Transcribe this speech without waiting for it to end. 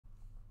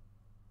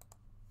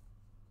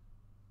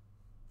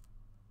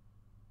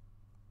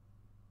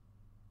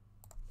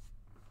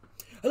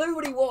Hello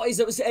everybody, what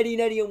is up? It's Eddie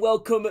and Eddie and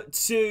welcome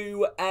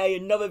to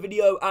another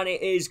video, and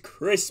it is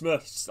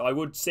Christmas. I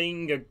would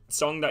sing a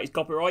song that is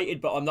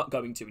copyrighted, but I'm not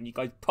going to, and you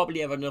guys probably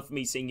have enough of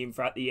me singing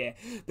throughout the year.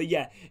 But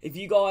yeah, if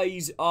you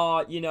guys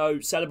are,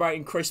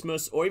 celebrating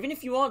Christmas, or even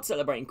if you aren't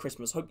celebrating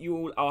Christmas, hope you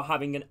all are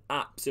having an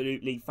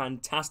absolutely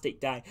fantastic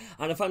day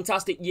and a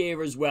fantastic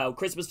year as well.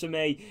 Christmas for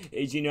me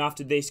is,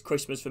 after this,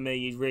 Christmas for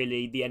me is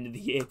really the end of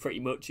the year pretty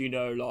much, like,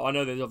 I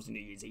know there's obviously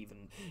New Year's Eve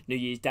and New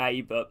Year's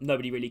Day, but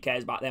nobody really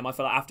cares about them. I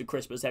feel like after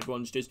Christmas,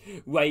 everyone's just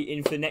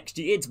waiting for next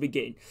year to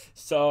begin.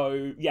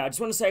 So yeah, I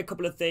just want to say a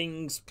couple of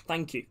things.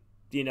 Thank you.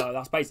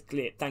 That's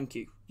basically it. Thank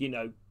you.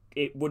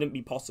 It wouldn't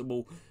be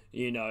possible,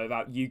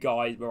 without you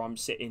guys, where I'm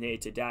sitting here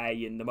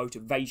today, and the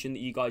motivation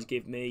that you guys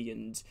give me,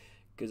 and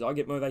because I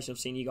get motivation of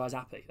seeing you guys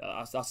happy.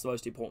 That's the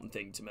most important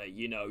thing to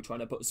me, trying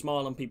to put a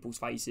smile on people's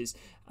faces.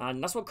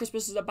 And that's what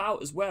Christmas is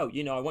about as well.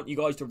 I want you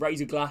guys to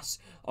raise a glass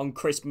on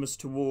Christmas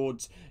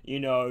towards,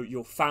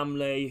 your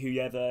family,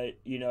 whoever,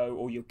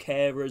 or your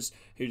carers,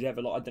 who's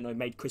ever, like, I don't know,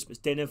 made Christmas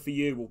dinner for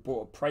you, or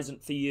brought a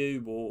present for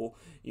you, or,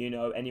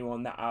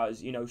 anyone that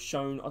has,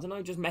 shown, I don't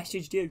know, just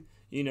messaged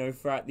you,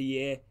 throughout the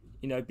year.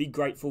 Be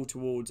grateful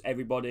towards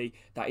everybody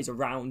that is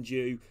around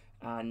you.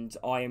 And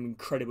I am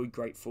incredibly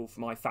grateful for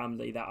my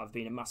family that have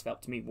been a massive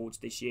help to me towards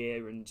this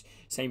year, and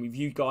same with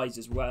you guys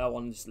as well.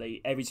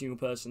 Honestly, every single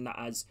person that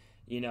has,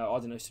 I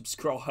don't know,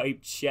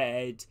 subscribed,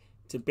 shared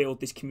to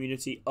build this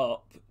community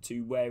up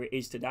to where it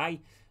is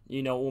today.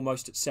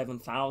 Almost at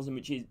 7,000,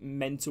 which is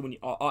mental. And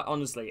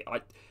honestly,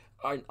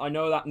 I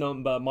know that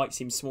number might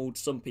seem small to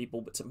some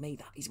people, but to me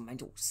that is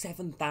mental.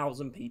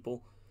 7,000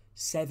 people.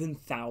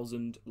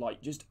 7,000,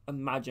 like, just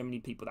imagine how many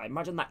people there.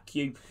 Imagine that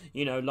queue,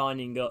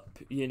 lining up,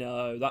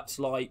 that's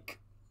like,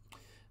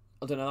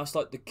 I don't know, that's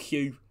like the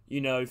queue,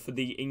 for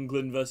the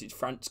England versus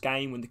France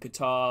game when the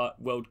Qatar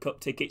World Cup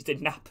tickets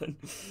didn't happen,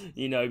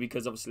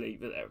 because obviously,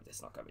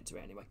 that's not going to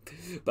it anyway.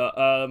 But,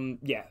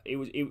 yeah,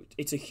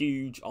 it's a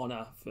huge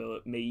honour for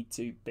me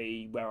to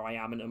be where I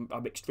am, and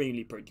I'm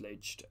extremely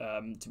privileged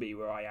to be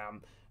where I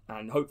am,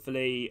 and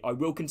hopefully I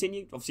will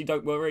continue. Obviously,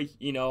 don't worry,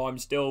 I'm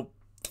still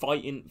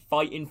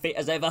fighting fit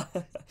as ever.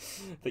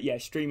 But yeah,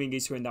 streaming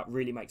is something that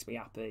really makes me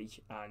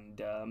happy,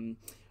 and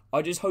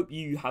I just hope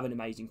you have an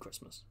amazing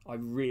Christmas. I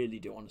really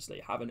do,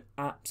 honestly. Have an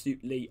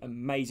absolutely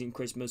amazing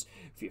Christmas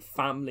with your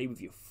family,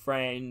 with your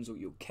friends, or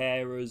your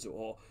carers,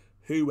 or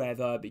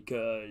whoever,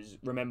 because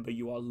remember,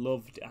 you are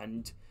loved,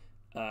 and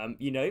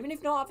even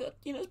if not,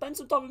 spend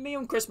some time with me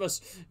on Christmas.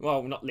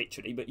 Well, not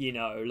literally, but,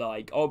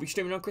 like, I'll be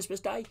streaming on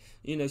Christmas Day,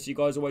 so you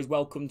guys are always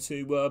welcome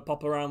to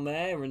pop around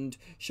there and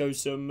show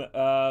some,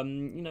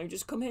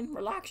 just come in,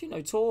 relax,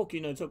 talk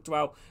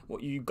about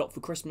what you got for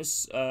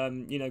Christmas,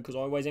 because I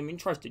always am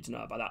interested to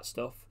know about that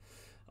stuff.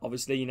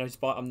 Obviously,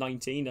 despite I'm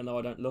 19, I know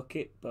I don't look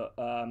it, but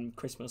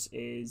Christmas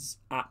is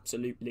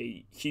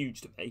absolutely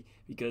huge to me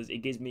because it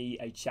gives me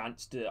a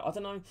chance to, I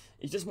don't know,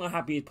 it's just my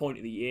happiest point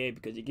of the year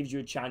because it gives you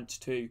a chance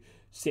to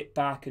sit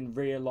back and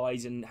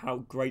realise and how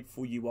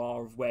grateful you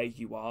are of where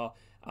you are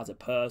as a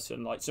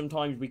person. Like,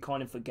 sometimes we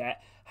kind of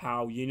forget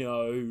how,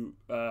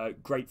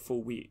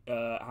 grateful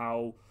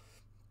how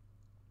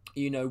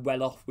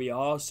well off we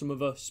are, some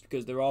of us,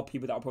 because there are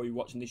people that are probably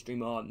watching this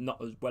stream are not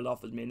as well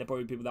off as me, and there are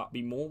probably people that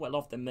be more well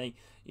off than me,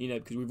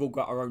 because we've all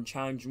got our own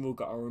challenges and we've all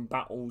got our own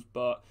battles.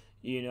 But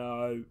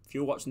if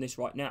you're watching this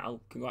right now,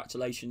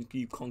 congratulations,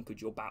 you conquered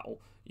your battle.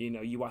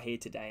 You are here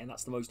today, and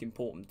that's the most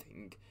important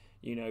thing.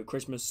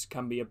 Christmas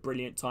can be a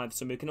brilliant time for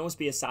some. It can also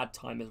be a sad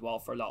time as well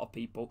for a lot of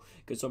people,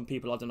 because some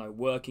people, I don't know,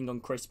 working on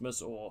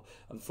Christmas, or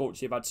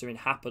unfortunately have had something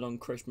happen on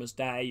Christmas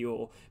Day,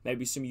 or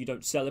maybe some of you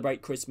don't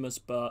celebrate Christmas,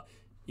 but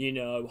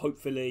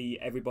hopefully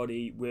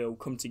everybody will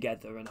come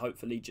together and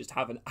hopefully just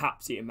have an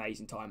absolutely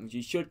amazing time, as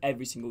you should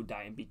every single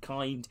day, and be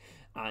kind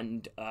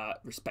and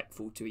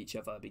respectful to each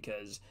other,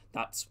 because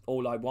that's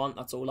all I want,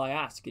 that's all I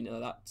ask.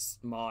 That's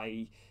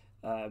my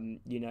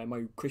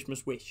my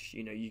Christmas wish.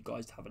 You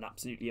guys have an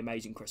absolutely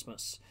amazing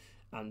Christmas,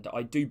 and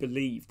I do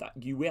believe that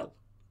you will.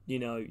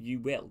 You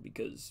will,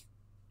 because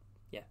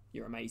yeah,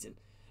 you're amazing.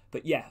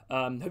 But yeah,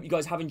 hope you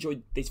guys have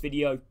enjoyed this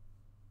video.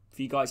 If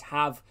you guys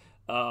have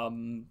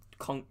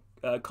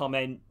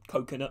comment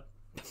coconut,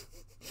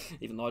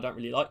 even though I don't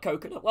really like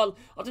coconut. Well,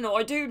 I don't know,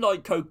 I do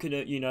like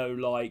coconut,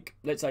 like,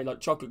 let's say,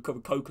 like, chocolate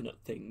covered coconut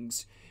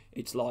things.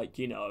 It's like,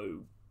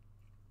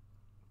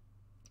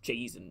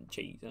 cheese, isn't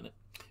it?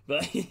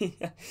 But,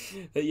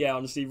 but yeah,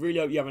 honestly, really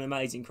hope you have an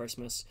amazing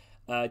Christmas.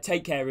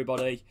 Take care,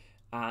 everybody.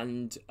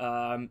 And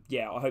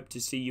yeah, I hope to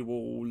see you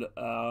all,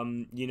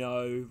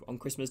 on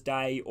Christmas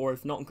Day, or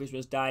if not on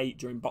Christmas Day,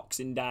 during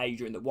Boxing Day,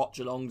 during the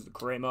watch-alongs, the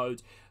career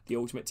mode, the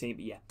Ultimate Team.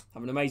 But yeah,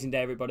 have an amazing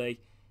day,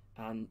 everybody.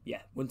 And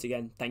yeah, once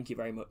again, thank you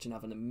very much, and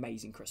have an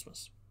amazing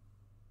Christmas.